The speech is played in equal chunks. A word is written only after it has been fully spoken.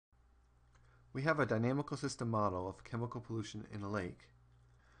We have a dynamical system model of chemical pollution in a lake,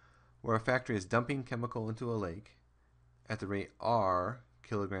 where a factory is dumping chemical into a lake at the rate R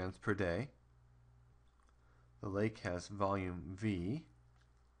kilograms per day. The lake has volume V,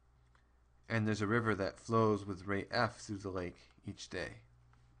 and there's a river that flows with rate F through the lake each day.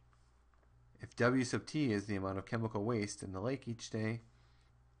 If W sub T is the amount of chemical waste in the lake each day,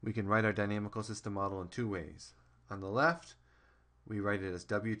 we can write our dynamical system model in two ways. On the left, we write it as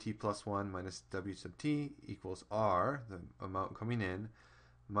Wt plus 1 minus W sub T equals R, the amount coming in,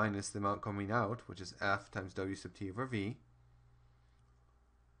 minus the amount coming out, which is F times W sub T over V.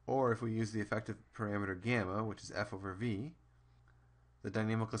 Or if we use the effective parameter gamma, which is F over V, the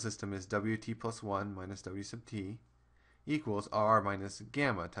dynamical system is Wt plus 1 minus W sub T equals R minus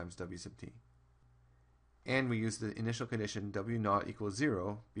gamma times W sub T. And we use the initial condition W naught equals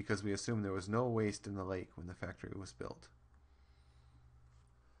 0 because we assume there was no waste in the lake when the factory was built.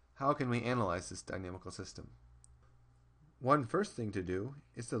 How can we analyze this dynamical system? One first thing to do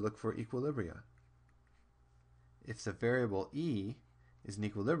is to look for equilibria. If the variable E is in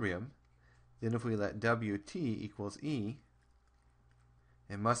equilibrium, then if we let Wt equals E,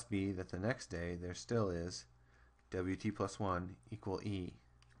 it must be that the next day there still is Wt plus 1 equal E,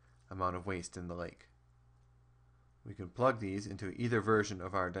 amount of waste in the lake. We can plug these into either version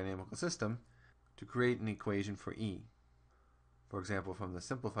of our dynamical system to create an equation for E. For example, from the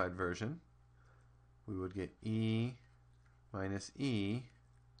simplified version, we would get E minus E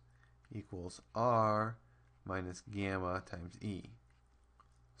equals R minus gamma times E.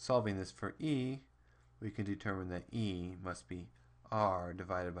 Solving this for E, we can determine that E must be R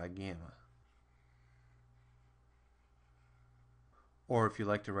divided by gamma. Or if you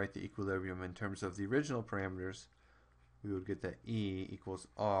like to write the equilibrium in terms of the original parameters, we would get that E equals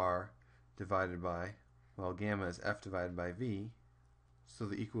R divided by, well, gamma is F divided by V, so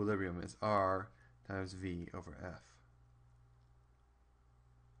the equilibrium is R times V over F.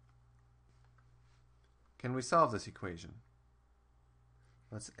 Can we solve this equation?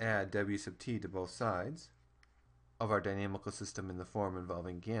 Let's add W sub T to both sides of our dynamical system in the form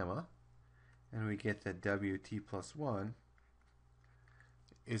involving gamma, and we get that Wt plus 1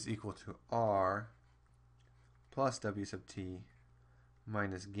 is equal to R plus W sub T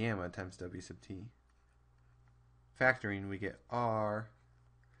minus gamma times W sub T. Factoring, we get R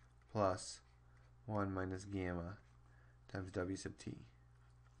plus 1 minus gamma times W sub T.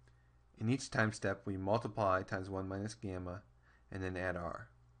 In each time step, we multiply times 1 minus gamma and then add R.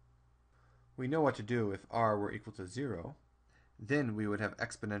 We know what to do if R were equal to 0. Then we would have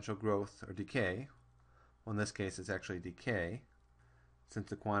exponential growth or decay. Well, in this case, it's actually decay, since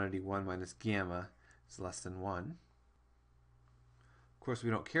the quantity 1 minus gamma is less than 1. Of course, we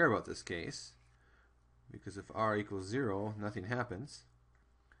don't care about this case, because if R equals 0, nothing happens.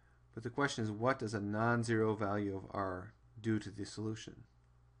 But the question is, what does a non-zero value of R do to the solution?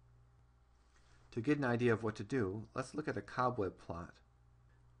 To get an idea of what to do, let's look at a cobweb plot.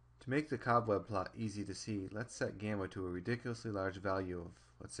 To make the cobweb plot easy to see, let's set gamma to a ridiculously large value of,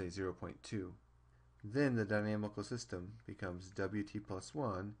 let's say, 0.2. Then the dynamical system becomes Wt plus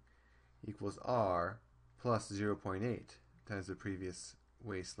 1 equals R plus 0.8 times the previous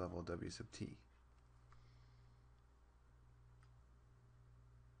waste level W sub T.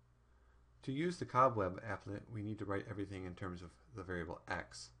 To use the cobweb applet, we need to write everything in terms of the variable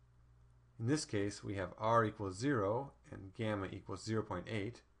x. In this case, we have R equals 0 and gamma equals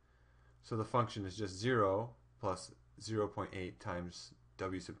 0.8, so the function is just 0 plus 0.8 times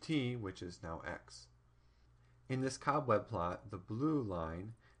W sub T, which is now x. In this cobweb plot, the blue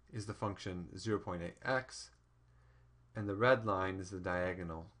line is the function 0.8x, and the red line is the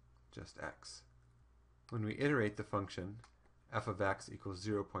diagonal, just x. When we iterate the function f of x equals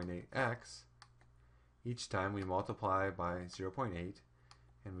 0.8x, each time we multiply by 0.8,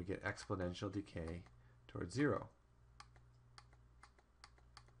 and we get exponential decay towards 0.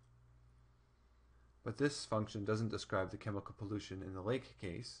 But this function doesn't describe the chemical pollution in the lake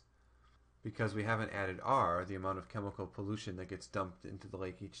case, because we haven't added R, the amount of chemical pollution that gets dumped into the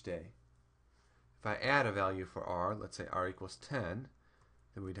lake each day. If I add a value for R, let's say R equals 10,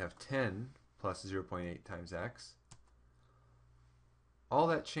 then we'd have 10 plus 0.8 times x. All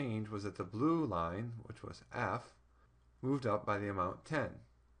that changed was that the blue line, which was F, moved up by the amount 10.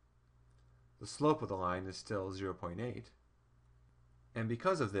 The slope of the line is still 0.8. And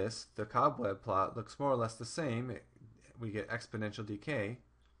because of this, the cobweb plot looks more or less the same. We get exponential decay,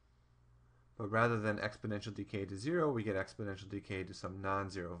 but rather than exponential decay to 0, we get exponential decay to some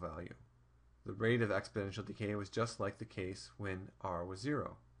non-zero value. The rate of exponential decay was just like the case when R was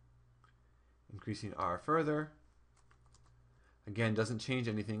 0. Increasing R further, Again, doesn't change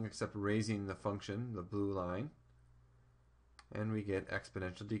anything except raising the function, the blue line, and we get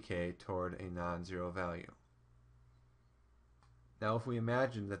exponential decay toward a non-zero value. Now if we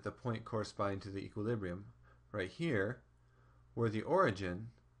imagine that the point corresponding to the equilibrium right here were the origin,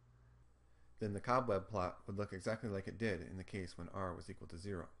 then the cobweb plot would look exactly like it did in the case when r was equal to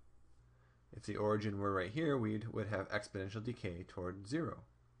 0. If the origin were right here, we would have exponential decay toward 0.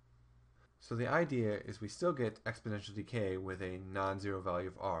 So the idea is we still get exponential decay with a non-zero value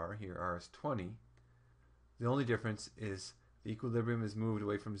of r. Here r is 20. The only difference is the equilibrium is moved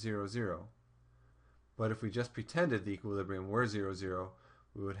away from 0, 0. But if we just pretended the equilibrium were 0, 0,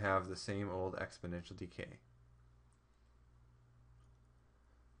 we would have the same old exponential decay.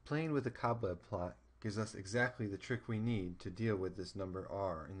 Playing with the cobweb plot gives us exactly the trick we need to deal with this number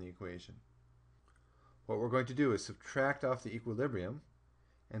r in the equation. What we're going to do is subtract off the equilibrium,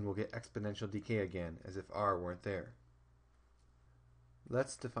 and we'll get exponential decay again, as if r weren't there.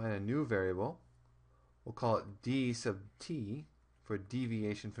 Let's define a new variable. We'll call it d sub t for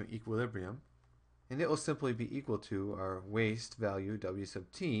deviation from equilibrium, and it will simply be equal to our waist value w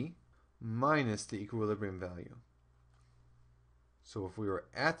sub t minus the equilibrium value. So if we were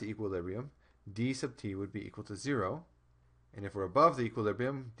at the equilibrium, d sub t would be equal to 0, and if we're above the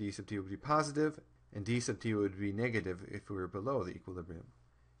equilibrium, d sub t would be positive, and d sub t would be negative if we were below the equilibrium.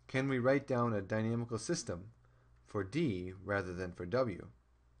 Can we write down a dynamical system for d rather than for w?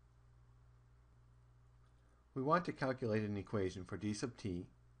 We want to calculate an equation for d sub t,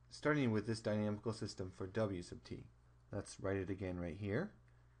 starting with this dynamical system for w sub t. Let's write it again right here.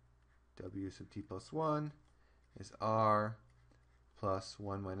 W sub t plus 1 is r plus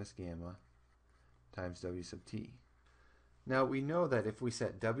 1 minus gamma times w sub t. Now we know that if we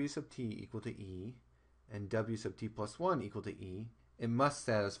set w sub t equal to e and w sub t plus 1 equal to e, it must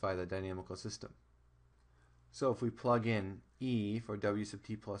satisfy the dynamical system. So if we plug in e for w sub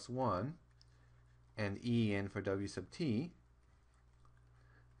t plus 1 and e in for w sub t,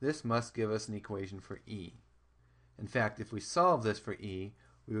 this must give us an equation for e. In fact, if we solve this for e,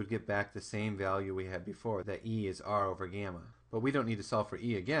 we would get back the same value we had before, that e is r over gamma. But we don't need to solve for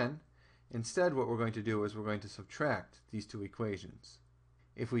e again. Instead, what we're going to do is we're going to subtract these two equations.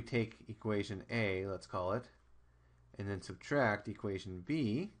 If we take equation A, let's call it, and then subtract equation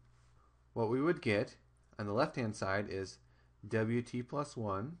B, what we would get on the left-hand side is wt plus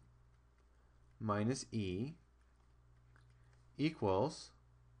 1 minus e equals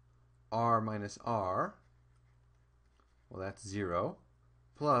r minus r, well that's 0,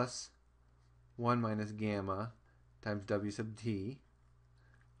 plus 1 minus gamma times w sub t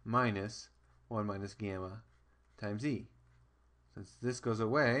minus 1 minus gamma times e. Since this goes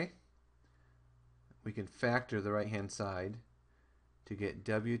away, we can factor the right-hand side to get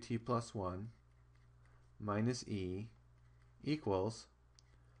wt plus 1 minus e equals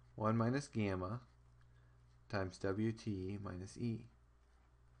 1 minus gamma times wt minus e.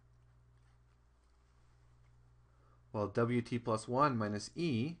 Well, wt plus 1 minus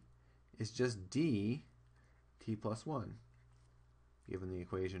e is just d t plus 1, given the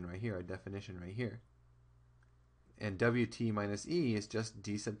equation right here, our definition right here. And wt minus e is just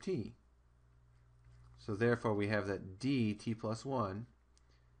d sub t. So therefore we have that dt plus 1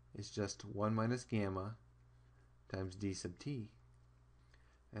 is just 1 minus gamma times d sub t.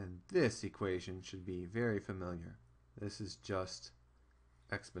 And this equation should be very familiar. This is just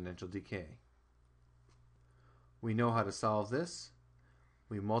exponential decay. We know how to solve this.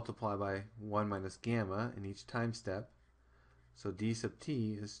 We multiply by 1 minus gamma in each time step. So d sub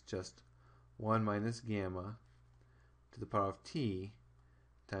t is just 1 minus gamma to the power of t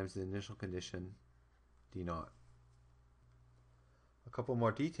times the initial condition d naught. A couple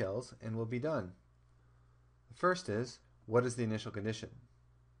more details and we'll be done. The first is, what is the initial condition?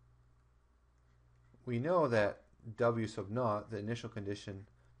 We know that w sub naught, the initial condition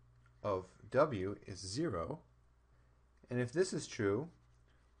of w, is 0. And if this is true,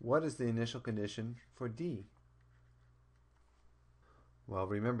 what is the initial condition for d? Well,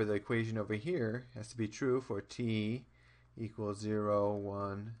 remember the equation over here has to be true for t equals 0,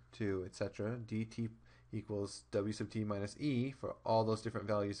 1, 2, etc. dt equals w sub t minus e for all those different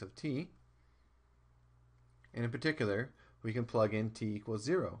values of t. And in particular, we can plug in t equals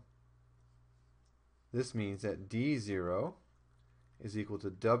 0. This means that d0 is equal to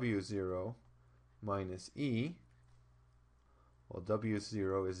w0 minus e. Well,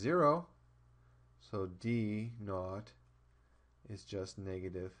 w0 is 0, so d naught is just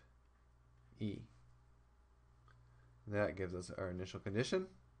negative e. That gives us our initial condition.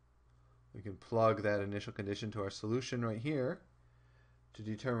 We can plug that initial condition to our solution right here to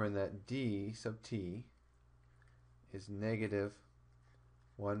determine that d sub t is negative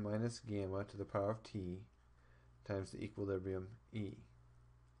 1 minus gamma to the power of T times the equilibrium E.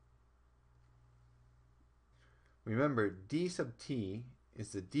 Remember, d sub T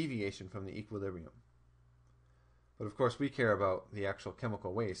is the deviation from the equilibrium. But of course we care about the actual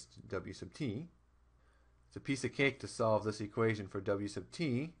chemical waste, W sub T. It's a piece of cake to solve this equation for W sub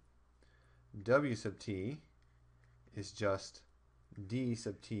T. W sub T is just d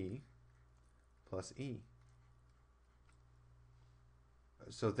sub T plus E.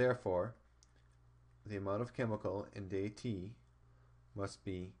 So therefore, the amount of chemical in day T must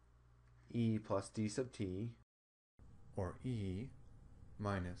be E plus d sub T, or E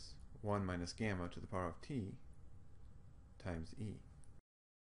minus 1 minus gamma to the power of T times E.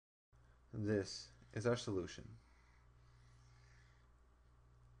 This is our solution,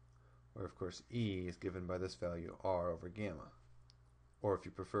 where of course E is given by this value R over gamma, or if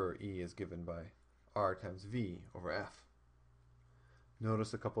you prefer, E is given by R times V over F.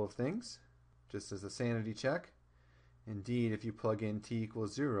 Notice a couple of things, just as a sanity check. Indeed, if you plug in T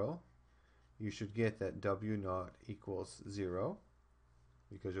equals 0, you should get that W naught equals 0,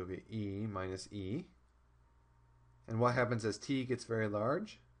 because you'll get E minus E. And what happens as T gets very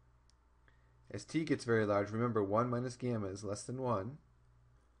large? As T gets very large, remember 1 minus gamma is less than 1.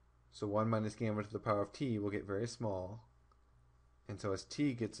 So 1 minus gamma to the power of T will get very small. And so as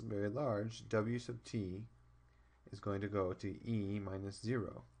T gets very large, W sub T is going to go to E minus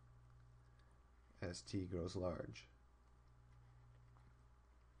 0 as T grows large.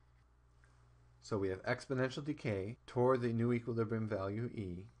 So we have exponential decay toward the new equilibrium value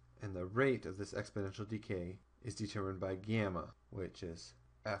E, and the rate of this exponential decay is determined by gamma, which is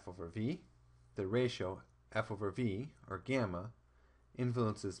F over V. The ratio F over V, or gamma,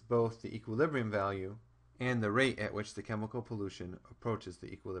 influences both the equilibrium value and the rate at which the chemical pollution approaches the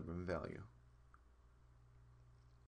equilibrium value.